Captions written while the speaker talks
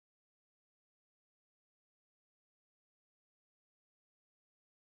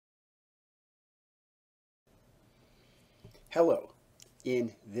Hello.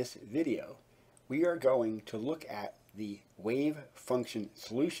 In this video, we are going to look at the wave function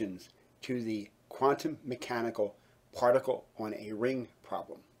solutions to the quantum mechanical particle on a ring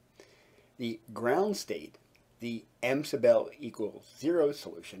problem. The ground state, the m sub l equals 0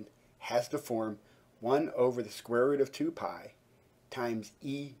 solution, has the form 1 over the square root of 2 pi times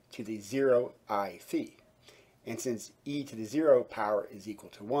e to the 0 I phi. And since e to the 0 power is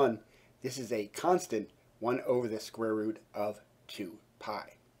equal to 1, this is a constant 1 over the square root of 2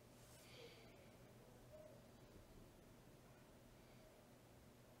 pi.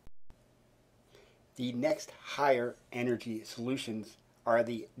 The next higher energy solutions are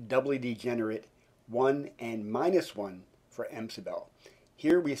the doubly degenerate 1 and minus 1 for m sub l.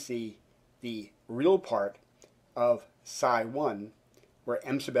 Here we see the real part of psi 1, where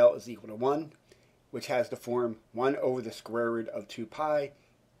m sub l is equal to 1, which has the form 1 over the square root of 2 pi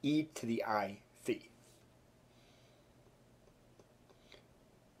e to the I phi.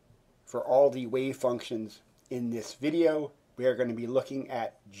 For all the wave functions in this video, we are going to be looking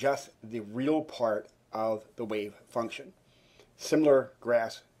at just the real part of the wave function. Similar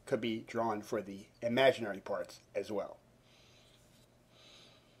graphs could be drawn for the imaginary parts as well.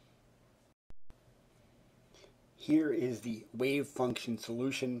 Here is the wave function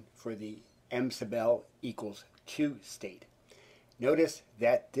solution for the m sub l equals 2 state. Notice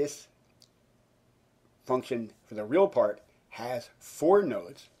that this function for the real part has 4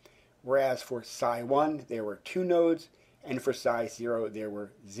 nodes, whereas for psi 1 there were 2 nodes, and for psi 0 there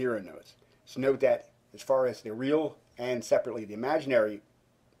were 0 nodes. So note that as far as the real and separately the imaginary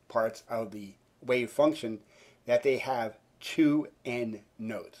parts of the wave function, that they have 2 n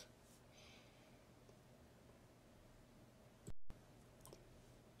nodes.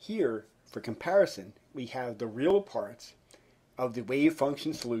 Here, for comparison, we have the real parts of the wave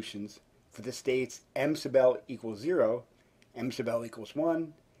function solutions for the states m sub l equals 0, m sub l equals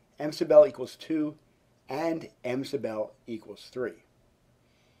 1, m sub l equals 2, and m sub l equals 3.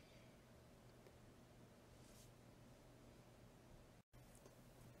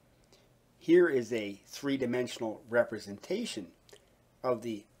 Here is a three-dimensional representation of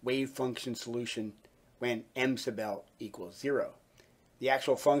the wave function solution when m sub l equals 0. The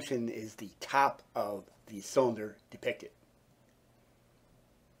actual function is the top of the cylinder depicted.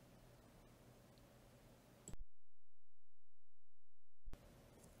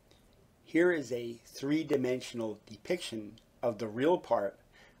 Here is a three-dimensional depiction of the real part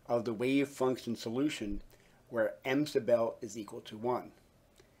of the wave function solution where m sub l is equal to 1.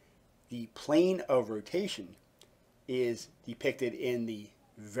 The plane of rotation is depicted in the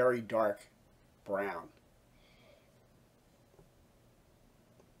very dark brown.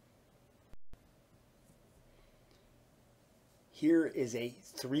 Here is a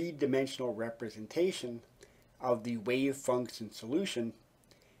three-dimensional representation of the wave function solution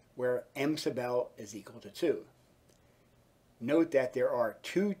where m sub l is equal to 2. Note that there are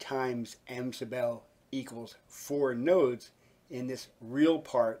 2 times m sub l equals 4 nodes in this real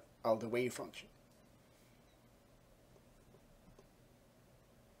part of the wave function.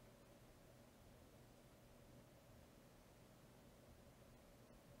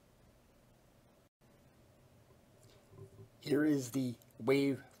 Here is the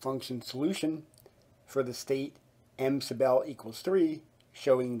wave function solution for the state m sub l equals 3,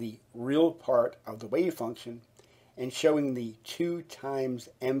 showing the real part of the wave function and showing the 2 times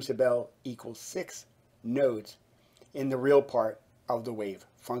m sub l equals 6 nodes in the real part of the wave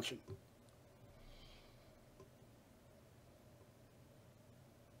function.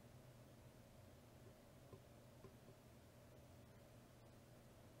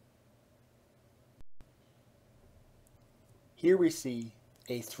 Here we see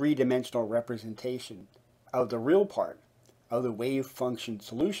a three-dimensional representation of the real part of the wave function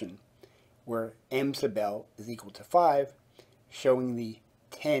solution where m sub l is equal to 5, showing the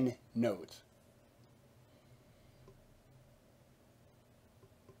 10 nodes.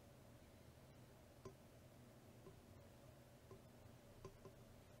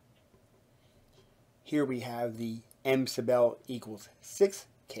 Here we have the m sub l equals 6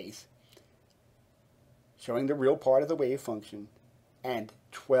 case, showing the real part of the wave function, and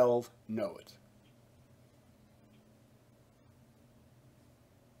 12 nodes.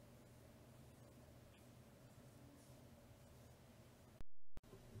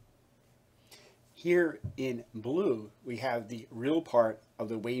 Here in blue, we have the real part of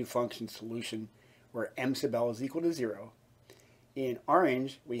the wave function solution where m sub l is equal to 0. In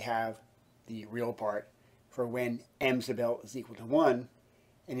orange, we have the real part for when m sub l is equal to 1.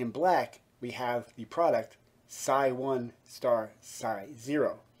 And in black, we have the product psi 1 star psi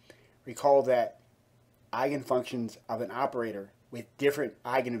 0. Recall that eigenfunctions of an operator with different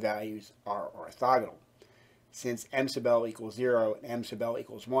eigenvalues are orthogonal. Since m sub l equals 0 and m sub l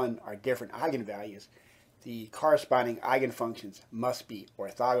equals 1 are different eigenvalues, the corresponding eigenfunctions must be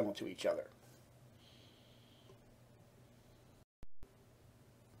orthogonal to each other.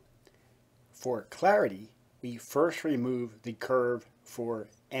 For clarity, we first remove the curve for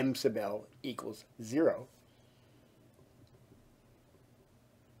m sub l equals 0.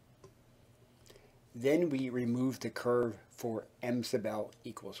 Then we remove the curve for m sub l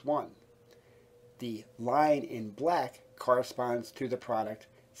equals 1. The line in black corresponds to the product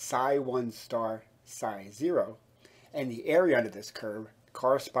psi1 star psi0, and the area under this curve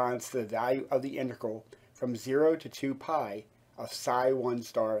corresponds to the value of the integral from 0 to 2 pi of psi1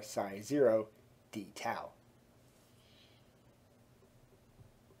 star psi0 d tau.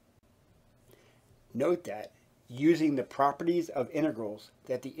 Note that, using the properties of integrals,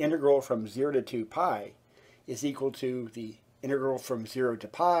 that the integral from 0 to 2 pi is equal to the integral from 0 to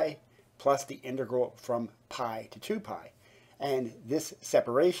pi plus the integral from pi to 2 pi. And this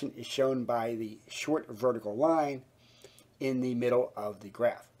separation is shown by the short vertical line in the middle of the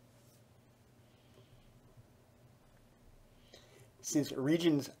graph. Since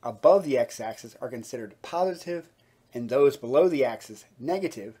regions above the x-axis are considered positive and those below the axis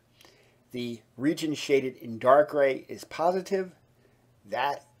negative, the region shaded in dark gray is positive,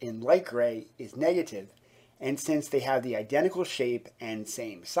 that in light gray is negative, and since they have the identical shape and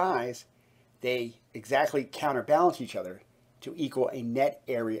same size, they exactly counterbalance each other to equal a net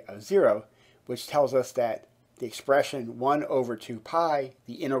area of 0, which tells us that the expression 1 over 2 pi,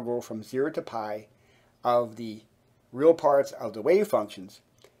 the integral from 0 to pi of the real parts of the wave functions,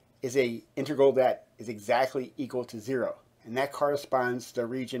 is an integral that is exactly equal to 0. And that corresponds to the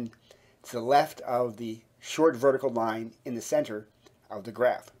region to the left of the short vertical line in the center of the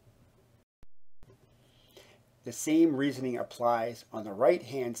graph. The same reasoning applies on the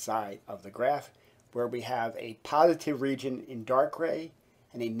right-hand side of the graph, where we have a positive region in dark gray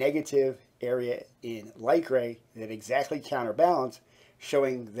and a negative area in light gray that exactly counterbalance,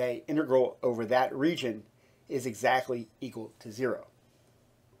 showing the integral over that region is exactly equal to 0.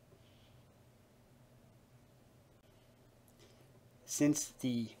 Since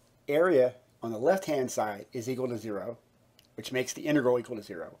the area on the left-hand side is equal to 0, which makes the integral equal to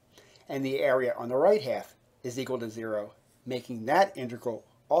 0, and the area on the right half is equal to 0, making that integral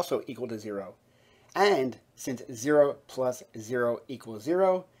also equal to 0. And since 0 plus 0 equals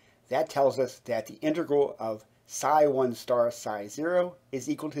 0, that tells us that the integral of psi1 star psi0 is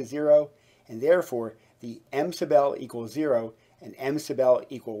equal to 0, and therefore the m sub l equals 0 and m sub l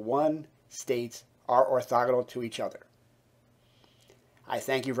equal 1 states are orthogonal to each other. I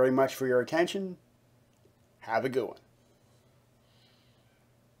thank you very much for your attention. Have a good one.